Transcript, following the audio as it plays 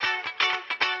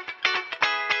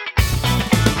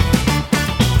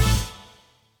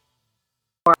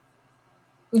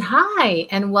Hi,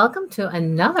 and welcome to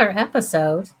another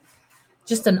episode,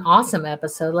 just an awesome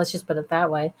episode, let's just put it that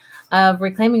way, of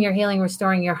Reclaiming Your Healing,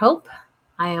 Restoring Your Hope.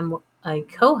 I am a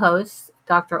co host,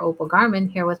 Dr. Opal Garman,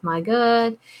 here with my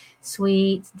good,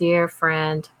 sweet, dear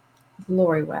friend,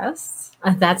 Lori West.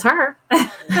 That's her.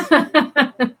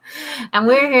 And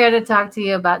we're here to talk to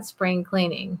you about spring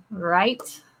cleaning, right?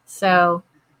 So,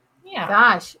 Yeah.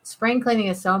 gosh, spring cleaning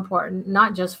is so important,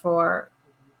 not just for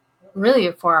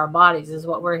really for our bodies is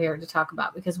what we're here to talk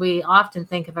about, because we often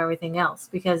think of everything else,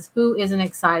 because who isn't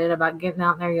excited about getting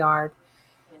out in their yard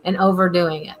and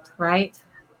overdoing it, right?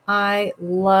 I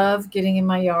love getting in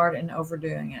my yard and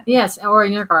overdoing it. Yes, or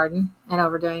in your garden and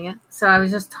overdoing it. So I was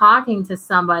just talking to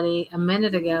somebody a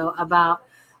minute ago about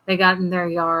they got in their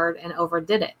yard and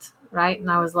overdid it, right? And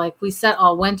I was like, we set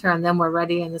all winter and then we're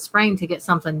ready in the spring to get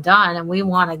something done, and we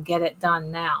want to get it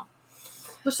done now.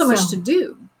 There's so much to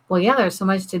do. Well, yeah, there's so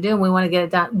much to do, and we want to get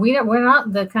it done. We're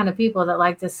not the kind of people that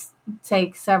like to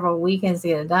take several weekends to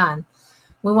get it done.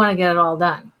 We want to get it all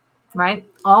done, right?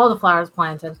 All the flowers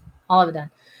planted, all of it done.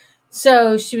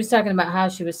 So she was talking about how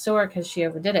she was sore because she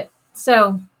overdid it.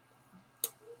 So,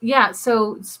 yeah,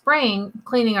 so spring,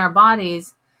 cleaning our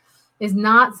bodies, is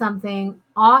not something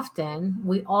often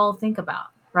we all think about,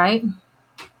 right?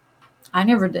 I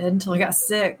never did until I got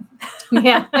sick.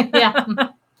 Yeah.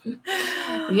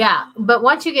 Yeah, but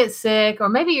once you get sick, or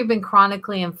maybe you've been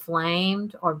chronically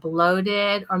inflamed or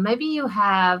bloated, or maybe you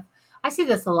have, I see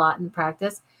this a lot in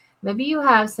practice, maybe you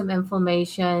have some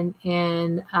inflammation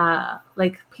in,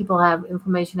 like people have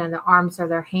inflammation in their arms or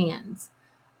their hands.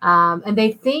 And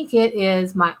they think it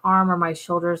is my arm or my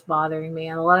shoulders bothering me.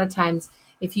 And a lot of times,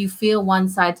 if you feel one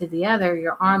side to the other,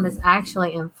 your arm is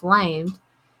actually inflamed.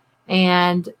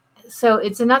 And so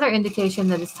it's another indication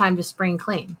that it's time to spring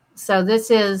clean. So this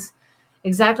is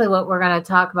exactly what we're going to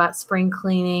talk about, spring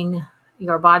cleaning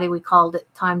your body. We called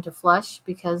it time to flush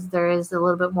because there is a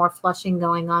little bit more flushing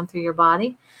going on through your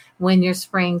body when you're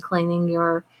spring cleaning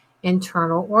your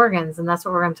internal organs. And that's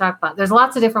what we're going to talk about. There's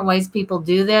lots of different ways people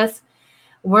do this.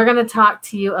 We're going to talk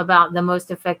to you about the most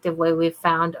effective way we've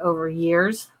found over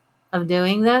years of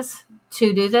doing this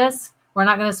to do this. We're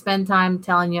not going to spend time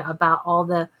telling you about all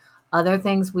the other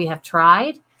things we have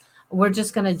tried. We're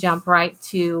just going to jump right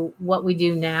to what we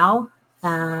do now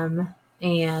and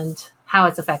how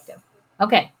it's effective.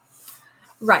 Okay.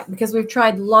 Right, because we've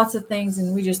tried lots of things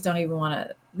and we just don't even want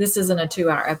to. This isn't a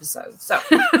 2-hour episode. So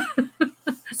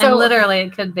and literally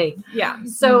it could be. Yeah.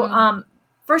 So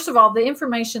first of all, the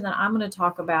information that I'm going to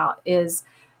talk about is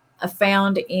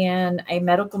found in a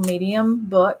medical medium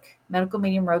book. Medical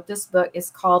Medium wrote this book. It's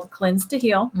called Cleanse to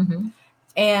Heal. Mm-hmm.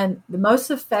 And the most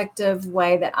effective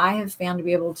way that I have found to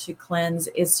be able to cleanse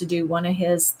is to do one of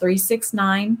his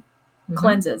 369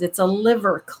 cleanses. It's a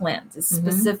liver cleanse. It's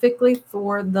specifically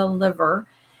for the liver.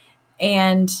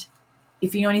 And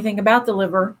if you know anything about the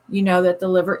liver, you know that the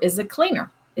liver is a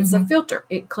cleaner. It's a filter.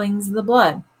 It cleans the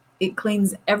blood. It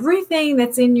cleans everything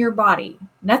that's in your body.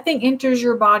 Nothing enters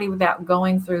your body without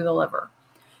going through the liver.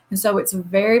 And so it's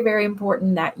very, very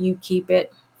important that you keep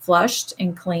it flushed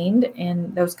and cleaned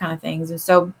and those kind of things. And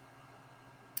so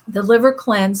the liver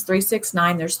cleanse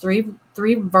 369, there's three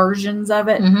versions of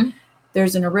it.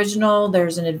 There's an original,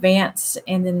 there's an advanced,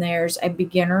 and then there's a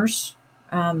beginner's,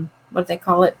 what do they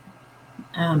call it?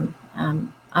 I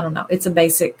don't know. It's a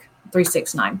basic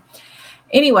 369.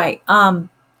 Anyway,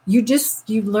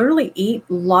 you literally eat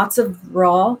lots of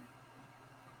raw,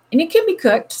 and it can be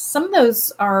cooked. Some of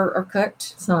those are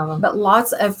cooked, some of them, but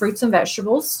lots of fruits and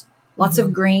vegetables. Lots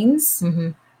of greens,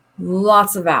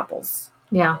 lots of apples.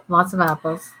 Yeah, lots of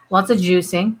apples. Lots of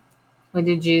juicing. We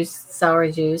do juice,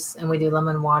 celery juice, and we do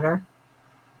lemon water.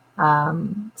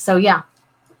 So, yeah.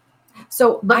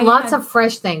 But lots of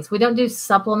fresh things. We don't do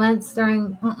supplements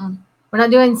during... We're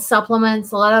not doing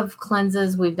supplements. A lot of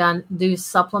cleanses we've do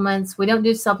supplements. We don't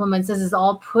do supplements. This is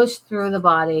all pushed through the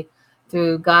body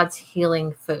through God's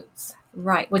healing foods.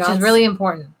 Right. Which is really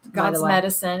important. God's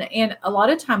medicine. And a lot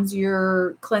of times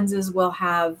your cleanses will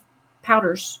have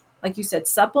powders, like you said,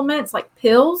 supplements like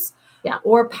pills,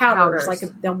 or powders. Like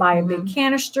they'll buy a big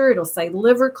canister. It'll say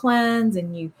liver cleanse,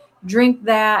 and you drink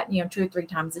that, 2 or 3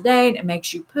 times a day, and it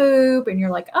makes you poop. And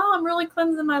you're like, oh, I'm really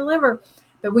cleansing my liver.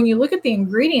 But when you look at the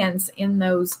ingredients in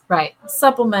those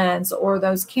supplements or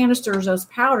those canisters, those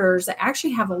powders, they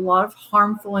actually have a lot of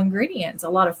harmful ingredients, a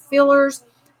lot of fillers.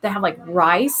 They have like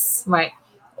rice. Right.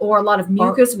 Or a lot of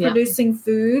mucus-producing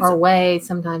foods. Or whey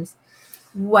sometimes.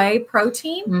 Whey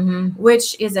protein,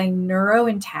 which is a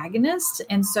neuroantagonist.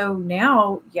 And so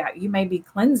now, you may be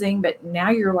cleansing, but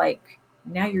now your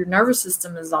nervous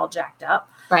system is all jacked up.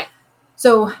 Right.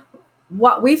 So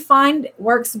what we find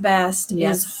works best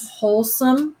Yes. is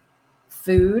wholesome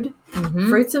food, Mhm.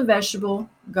 fruits and vegetable,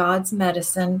 God's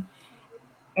medicine.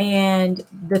 And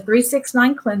the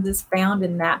 369 cleanses found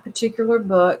in that particular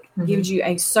book gives you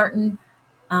a certain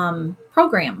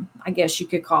program, I guess you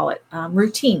could call it,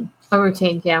 routine. A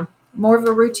routine, yeah. More of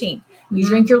a routine. You Mhm.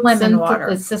 drink your lemon water.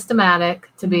 It's systematic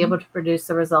to be able to produce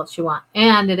the results you want.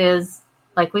 And it is,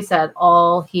 like we said,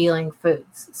 all healing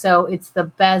foods. So it's the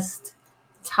best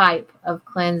type of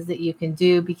cleanse that you can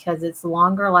do because it's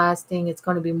longer lasting, it's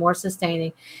going to be more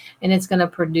sustaining, and it's going to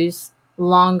produce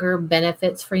longer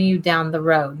benefits for you down the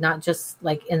road, not just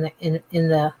like in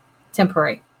the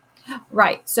temporary.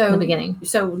 Right. So in the beginning.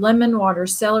 So lemon water,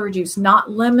 celery juice,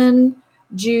 not lemon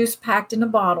juice packed in a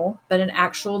bottle, but an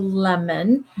actual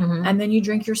lemon. Mhm. And then you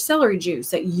drink your celery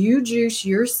juice that you juice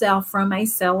yourself from a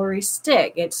celery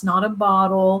stick. It's not a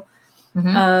bottle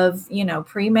of,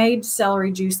 pre-made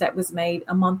celery juice that was made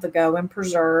a month ago and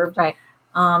preserved. Right.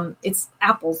 It's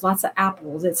apples, lots of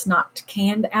apples. It's not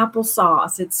canned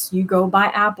applesauce. It's you go buy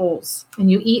apples.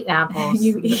 And you eat apples.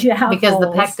 You eat apples. Because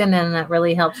the pectin in it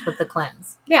really helps with the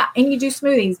cleanse. Yeah, and you do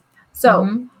smoothies.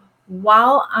 So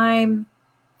while I'm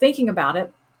thinking about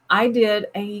it, I did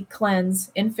a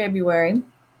cleanse in February.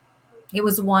 It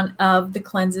was one of the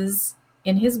cleanses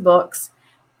in his books,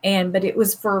 but it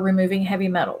was for removing heavy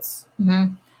metals,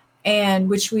 and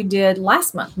which we did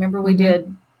last month. Remember, we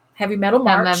did Heavy Metal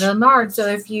March. So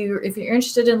if you're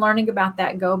interested in learning about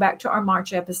that, go back to our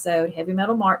March episode, Heavy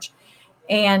Metal March.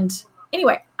 And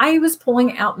anyway, I was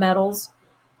pulling out metals,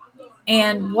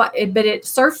 but it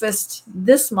surfaced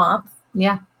this month.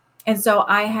 Yeah. And so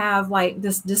I have like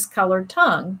this discolored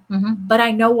tongue, but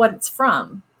I know what it's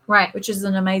from. Right. Which is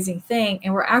an amazing thing.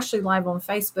 And we're actually live on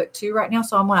Facebook too right now.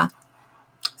 So I'm going to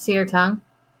see your tongue.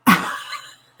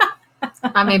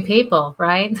 I mean, people,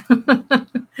 right?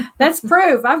 That's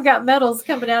proof. I've got metals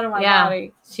coming out of my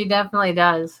body. She definitely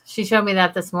does. She showed me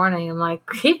that this morning. I'm like,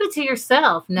 keep it to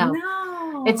yourself. No.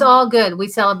 It's all good. We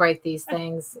celebrate these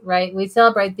things, right? We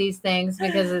celebrate these things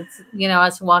because it's,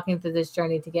 us walking through this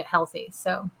journey to get healthy.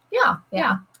 So, yeah.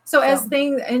 So as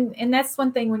things, and that's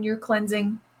one thing when you're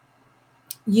cleansing,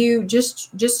 you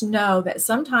just know that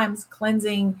sometimes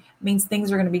cleansing means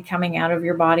things are going to be coming out of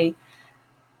your body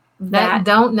that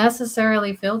don't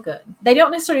necessarily feel good. They don't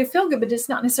necessarily feel good, but it's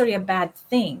not necessarily a bad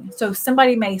thing. So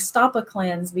somebody may stop a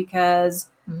cleanse because,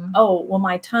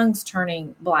 my tongue's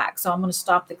turning black, so I'm going to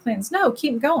stop the cleanse. No,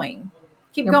 keep going.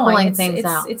 You're going. Pulling things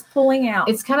out. It's pulling out.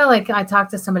 It's kind of like I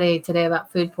talked to somebody today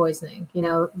about food poisoning.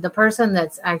 The person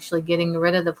that's actually getting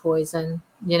rid of the poison,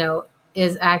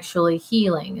 is actually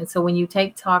healing. And so when you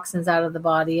take toxins out of the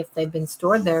body, if they've been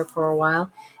stored there for a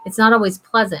while, it's not always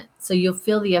pleasant. So you'll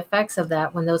feel the effects of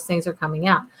that when those things are coming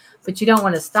out. But you don't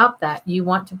want to stop that. You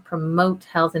want to promote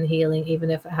health and healing,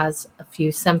 even if it has a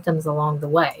few symptoms along the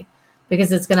way,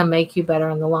 because it's going to make you better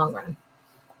in the long run.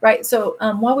 Right. So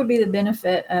what would be the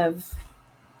benefit of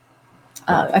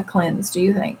a cleanse, do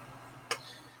you think?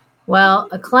 Well,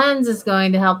 a cleanse is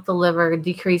going to help the liver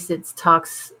decrease its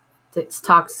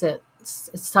toxicity.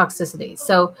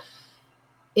 So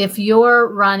if you're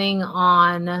running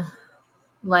on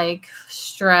like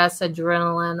stress,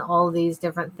 adrenaline, all these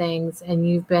different things, and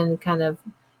you've been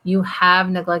you have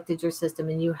neglected your system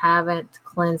and you haven't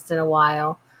cleansed in a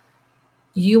while,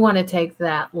 you want to take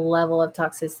that level of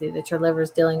toxicity that your liver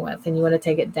is dealing with and you want to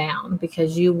take it down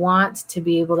because you want to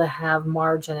be able to have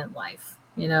margin in life.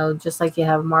 Just like you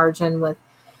have margin with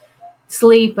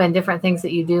sleep and different things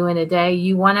that you do in a day,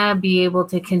 you want to be able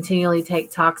to continually take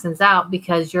toxins out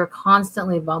because you're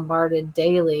constantly bombarded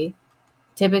daily,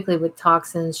 typically with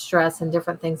toxins, stress, and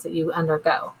different things that you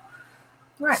undergo.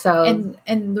 Right. So,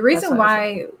 and the reason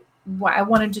why I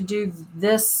wanted to do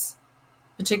this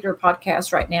particular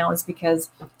podcast right now is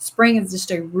because spring is just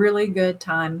a really good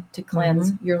time to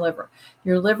cleanse your liver.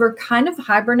 Your liver kind of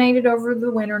hibernated over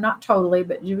the winter, not totally,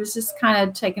 but it was just kind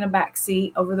of taking a back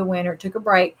seat over the winter, took a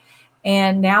break.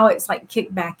 And now it's like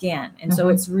kicked back in. And so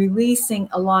it's releasing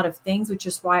a lot of things, which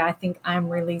is why I think I'm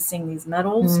releasing these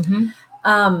metals.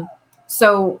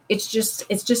 So it's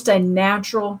just a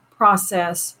natural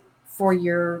process for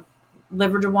your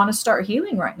liver to want to start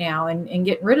healing right now and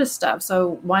get rid of stuff.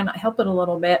 So why not help it a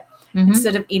little bit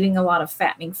instead of eating a lot of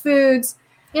fattening foods?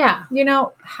 Yeah.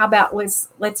 How about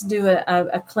let's do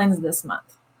a cleanse this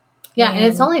month. Yeah. And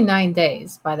it's only 9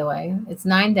 days, by the way. It's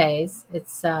 9 days.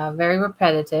 It's very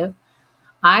repetitive.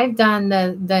 I've done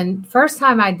the first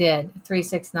time I did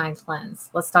 369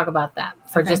 cleanse. Let's talk about that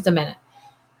for just a minute.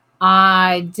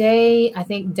 I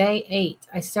think day 8,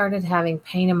 I started having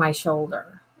pain in my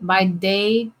shoulder. By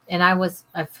day, and I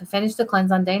finished the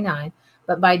cleanse on day 9,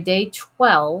 but by day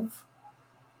 12,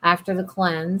 after the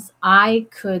cleanse, I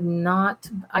could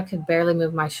barely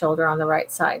move my shoulder on the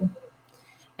right side.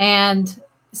 And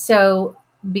so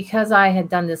because I had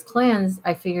done this cleanse,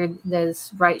 I figured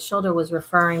this right shoulder was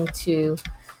referring to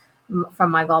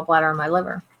from my gallbladder and my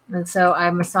liver. And so I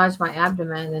massaged my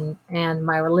abdomen, and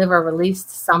my liver released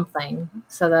something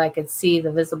so that I could see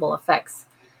the visible effects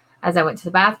as I went to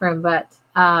the bathroom. But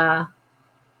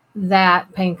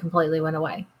that pain completely went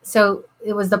away. So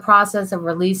it was the process of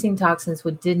releasing toxins,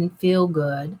 which didn't feel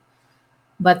good,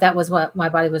 but that was what my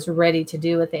body was ready to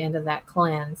do at the end of that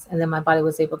cleanse. And then my body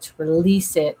was able to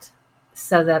release it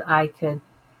so that I could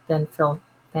then feel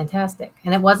fantastic.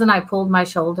 And it wasn't I pulled my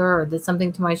shoulder or did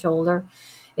something to my shoulder.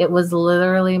 It was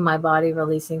literally my body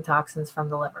releasing toxins from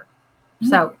the liver.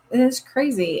 So it's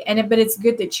crazy. But it's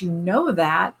good that you know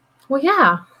that. Well,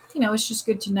 yeah. It's just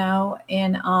good to know.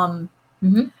 And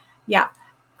yeah,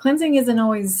 cleansing isn't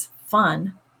always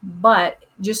fun, but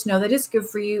just know that it's good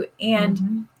for you.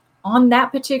 And on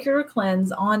that particular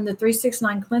cleanse, on the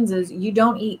 369 cleanses, you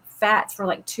don't eat fats for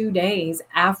like 2 days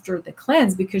after the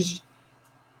cleanse, because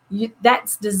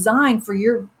that's designed for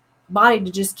your body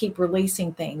to just keep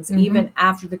releasing things even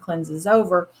after the cleanse is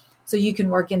over. So you can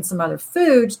work in some other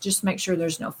foods, just make sure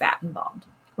there's no fat involved.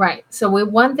 Right. So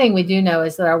one thing we do know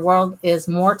is that our world is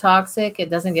more toxic. It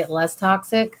doesn't get less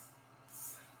toxic.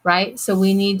 Right. So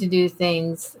we need to do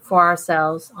things for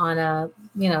ourselves on a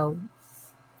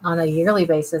yearly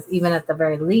basis, even at the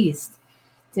very least,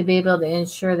 to be able to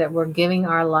ensure that we're giving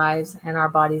our lives and our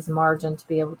bodies margin to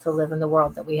be able to live in the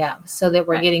world that we have, so that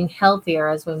we're getting healthier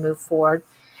as we move forward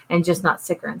and just not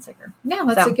sicker and sicker. Yeah,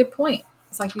 that's a good point.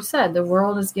 It's like you said, the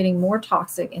world is getting more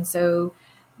toxic. And so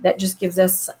that just gives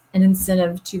us an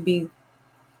incentive to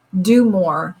do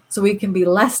more so we can be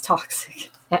less toxic.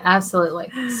 Yeah,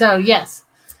 absolutely. So yes.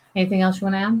 Anything else you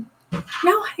want to add?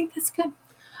 No, I think that's good.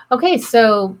 Okay,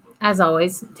 so as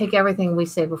always, take everything we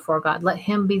say before God. Let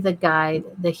him be the guide,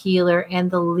 the healer, and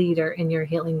the leader in your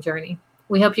healing journey.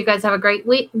 We hope you guys have a great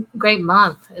week, great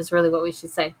month is really what we should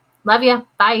say. Love you.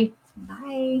 Bye.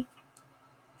 Bye.